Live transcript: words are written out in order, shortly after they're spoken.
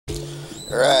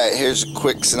Alright, here's a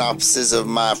quick synopsis of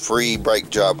my free brake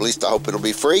job. At least I hope it'll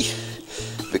be free,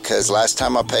 because last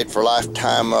time I paid for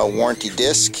lifetime warranty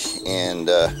disc, and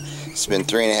it's been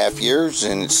 3.5 years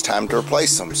and it's time to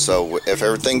replace them. So if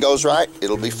everything goes right,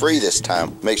 it'll be free this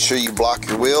time. Make sure you block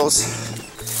your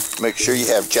wheels. Make sure you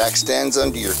have jack stands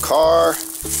under your car.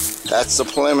 That's the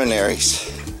preliminaries.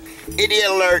 Idiot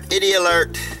alert, idiot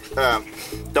alert.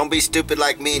 Don't be stupid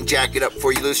like me and jack it up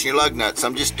before you loosen your lug nuts.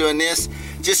 I'm just doing this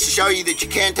just to show you that you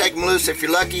can take them loose if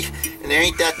you're lucky and they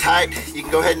ain't that tight. You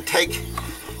can go ahead and take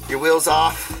your wheels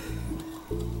off.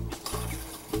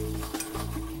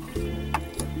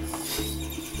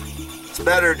 It's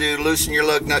better to loosen your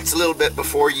lug nuts a little bit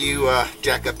before you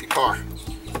jack up your car.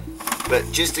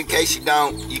 But just in case you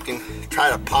don't, you can try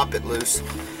to pop it loose.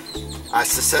 I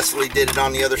successfully did it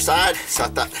on the other side, so I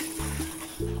thought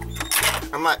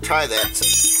I might try that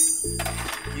so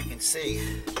you can see.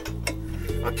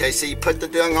 Okay, so you put the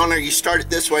thing on there, you start it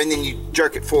this way, and then you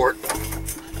jerk it forward.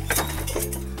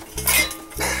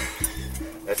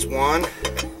 That's 1,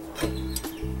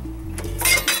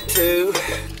 2.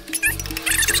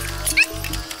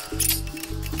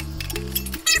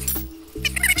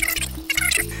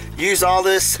 Use all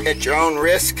this at your own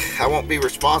risk. I won't be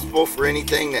responsible for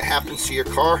anything that happens to your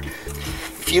car.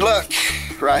 If you look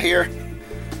right here,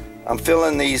 I'm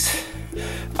feeling these.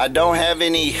 I don't have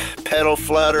any pedal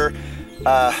flutter.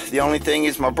 The only thing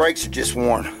is my brakes are just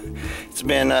worn. It's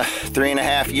been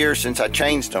 3.5 years since I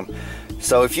changed them.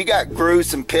 So if you got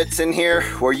grooves and pits in here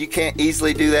where you can't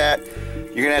easily do that,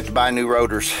 you're gonna have to buy new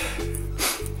rotors.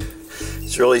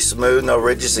 It's really smooth, no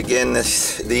ridges. Again,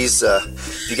 if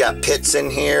you got pits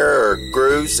in here or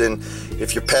grooves, and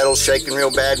if your pedal's shaking real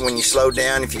bad when you slow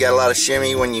down, if you got a lot of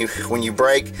shimmy when you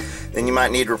brake, then you might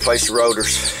need to replace your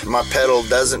rotors. My pedal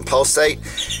doesn't pulsate,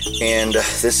 and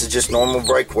this is just normal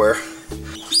brake wear.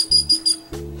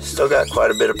 Still got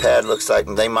quite a bit of pad, looks like,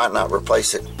 and they might not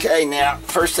replace it. Okay, now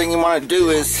first thing you want to do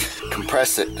is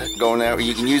compress it. Going there,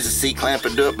 you can use a C-clamp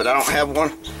and do it, but I don't have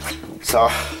one, so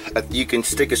you can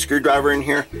stick a screwdriver in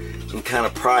here and kind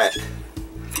of pry it.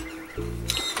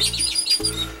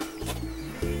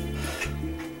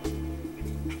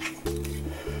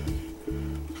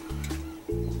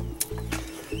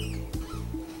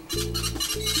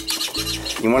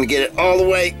 You want to get it all the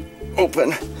way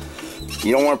open.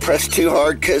 You don't want to press too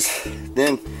hard, because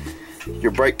then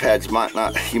your brake pads might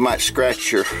not, you might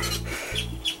scratch your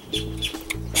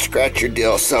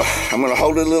deal. So I'm going to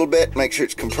hold it a little bit, make sure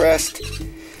it's compressed,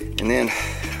 and then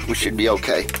we should be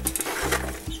okay.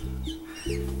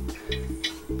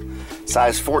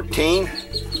 Size 14.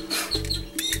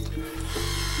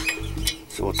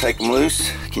 So we'll take them loose.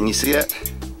 Can you see that?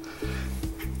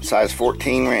 Size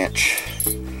 14 wrench.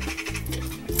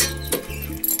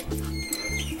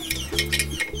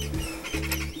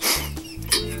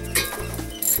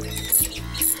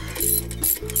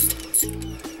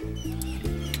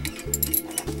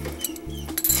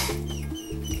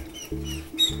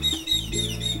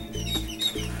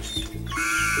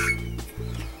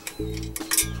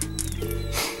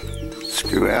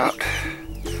 Screw out.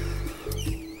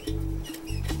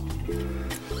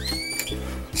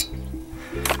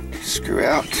 Screw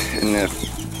out, and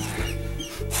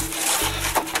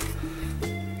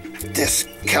this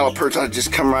caliper's gonna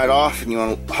just come right off, and you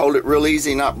want to hold it real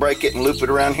easy, not break it, and loop it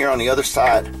around here on the other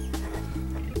side.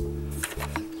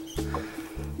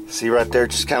 See right there,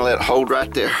 just kind of let it hold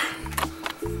right there.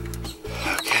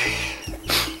 Okay,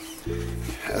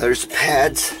 there's the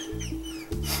pads.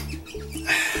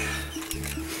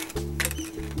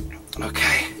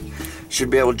 Okay, should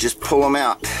be able to just pull them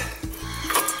out.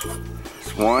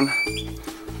 There's one.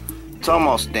 It's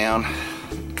almost down.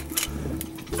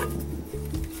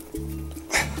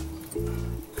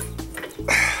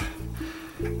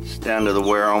 It's down to the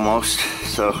wear almost.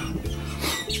 So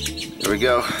there we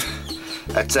go.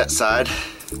 That's that side.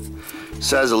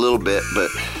 Says a little bit, but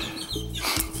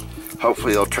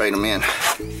hopefully they'll trade them in.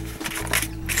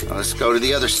 Let's go to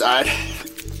the other side.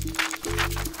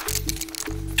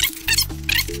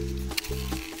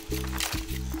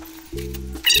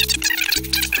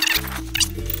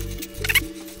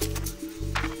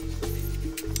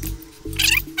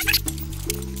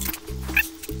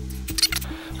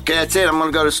 Okay, that's it. I'm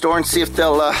gonna go to the store and see if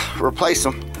they'll replace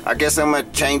them. I guess I'm gonna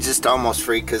change this to almost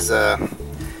free, because I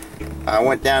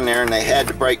went down there and they had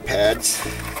the brake pads,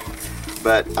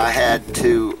 but I had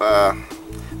to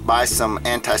buy some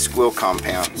anti-squeal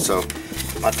compound. So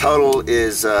my total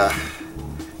is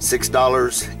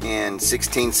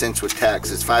 $6.16 with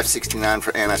tax. It's $5.69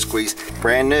 for anti-squeeze.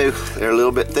 Brand new. They're a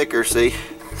little bit thicker, see?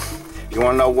 If you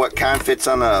want to know what kind fits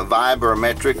on a Vibe or a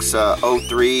Metrics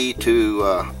 03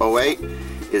 to 08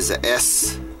 is the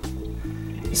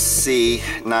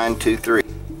SC923.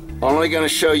 I'm only going to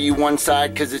show you one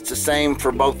side because it's the same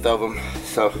for both of them.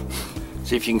 So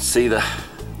see if you can see the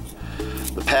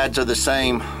pads are the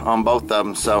same on both of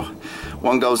them. So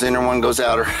one goes inner, one goes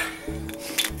outer.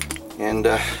 And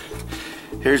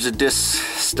here's the disc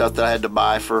stuff that I had to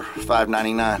buy for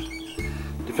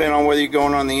 $5.99. Depending on whether you're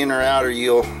going on the inner or outer,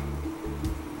 you'll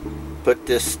put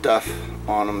this stuff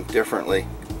on them differently.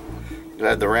 You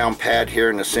have the round pad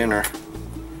here in the center,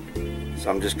 so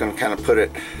I'm just going to kind of put it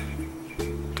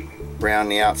around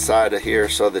the outside of here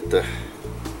so that the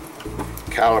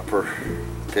caliper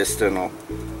piston will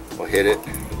hit it.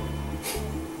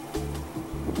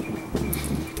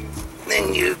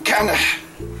 Then you kind of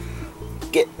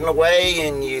get in the way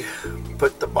and you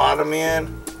put the bottom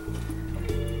in.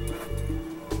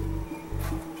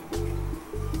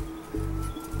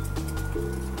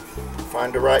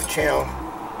 Find the right channel.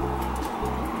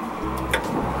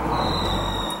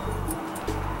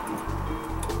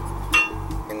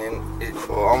 And then it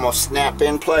will almost snap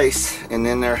in place, and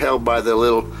then they're held by the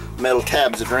little metal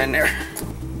tabs that are in there.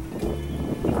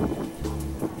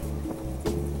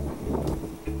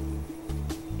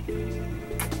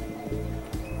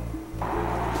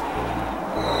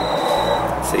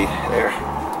 See there.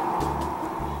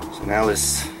 So now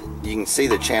this, you can see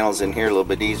the channels in here a little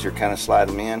bit easier, kind of slide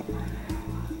them in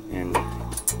and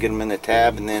get them in the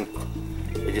tab, and then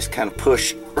they just kind of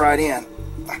push right in.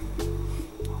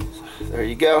 So there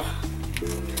you go.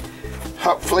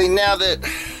 Hopefully now that,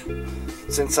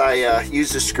 since I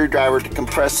used a screwdriver to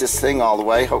compress this thing all the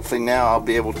way, hopefully now I'll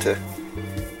be able to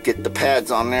get the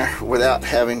pads on there without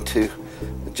having to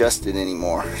adjust it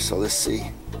anymore. So let's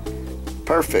see.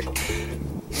 Perfect.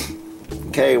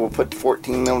 Okay, we'll put the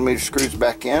 14mm screws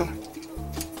back in.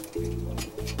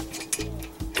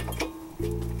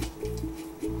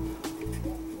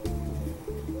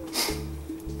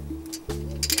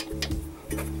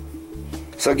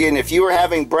 So again, if you were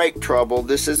having brake trouble,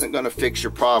 this isn't going to fix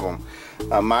your problem.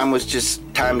 Mine was just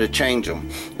time to change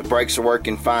them. The brakes are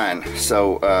working fine.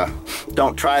 So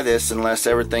don't try this unless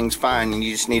everything's fine and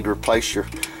you just need to replace your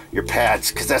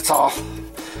pads, because that's all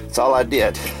I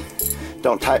did.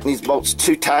 Don't tighten these bolts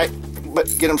too tight, but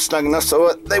get them snug enough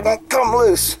so they won't come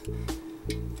loose.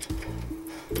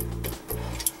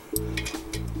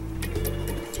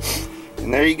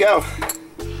 And there you go.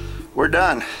 We're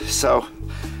done. So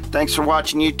thanks for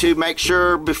watching YouTube. Make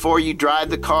sure before you drive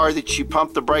the car that you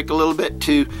pump the brake a little bit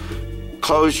to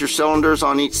close your cylinders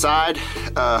on each side.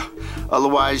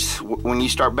 Otherwise, when you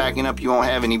start backing up, you won't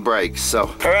have any brakes. So,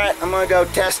 all right, I'm gonna go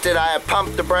test it. I have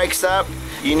pumped the brakes up.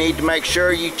 You need to make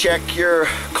sure you check your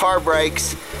car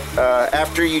brakes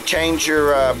after you change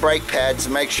your brake pads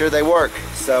to make sure they work.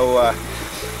 So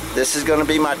this is gonna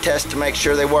be my test to make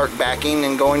sure they work, backing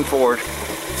and going forward.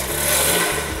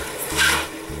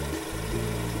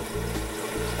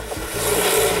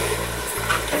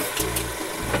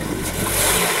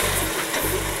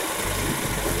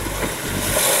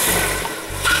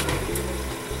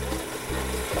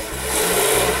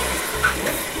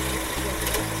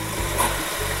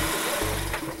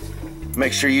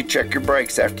 Make sure you check your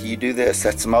brakes after you do this.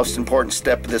 That's the most important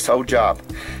step of this whole job,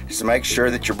 is to make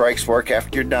sure that your brakes work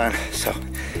after you're done. So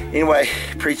anyway,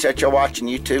 appreciate y'all watching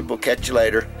YouTube. We'll catch you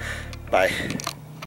later. Bye.